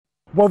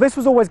Well, this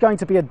was always going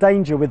to be a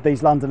danger with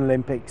these London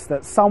Olympics,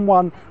 that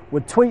someone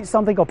would tweet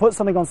something or put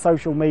something on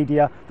social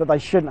media that they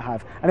shouldn't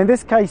have. And in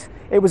this case,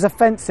 it was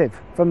offensive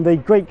from the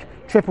Greek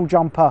triple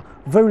jumper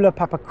Jazeera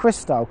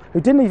Papachristou,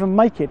 who didn't even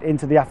make it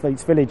into the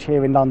athletes' village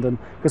here in London,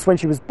 because when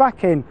she was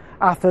back in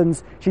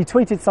Athens, she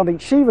tweeted something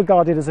she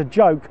regarded as a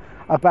joke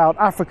about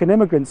African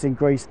immigrants in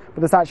Greece,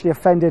 but that's actually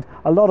offended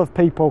a lot of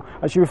people,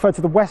 as she referred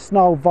to the West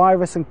Nile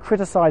virus and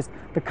criticised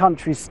the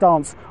country's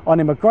stance on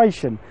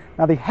immigration.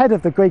 Now, the head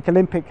of the Greek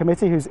Olympic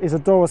Committee, who's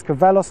Isadoros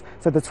Kavelos,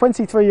 said the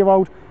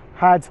 23-year-old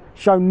had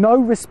shown no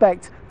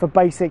respect for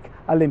basic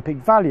Olympic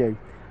value.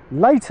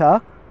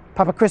 Later,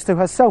 Papachristou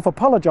herself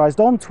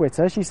apologised on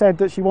Twitter. She said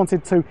that she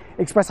wanted to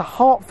express a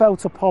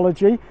heartfelt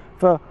apology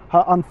for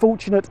her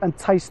unfortunate and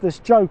tasteless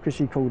joke, as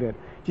she called it.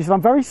 She said,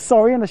 "I'm very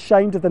sorry and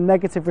ashamed of the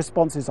negative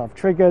responses I've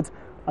triggered.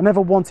 I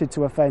never wanted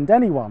to offend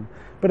anyone."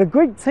 But a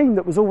Greek team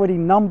that was already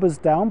numbers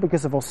down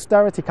because of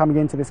austerity coming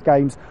into this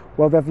Games,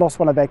 well, they've lost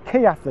one of their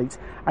key athletes.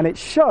 And it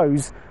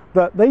shows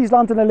that these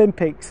London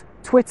Olympics,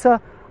 Twitter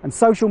and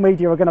social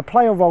media are going to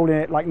play a role in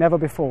it like never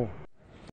before.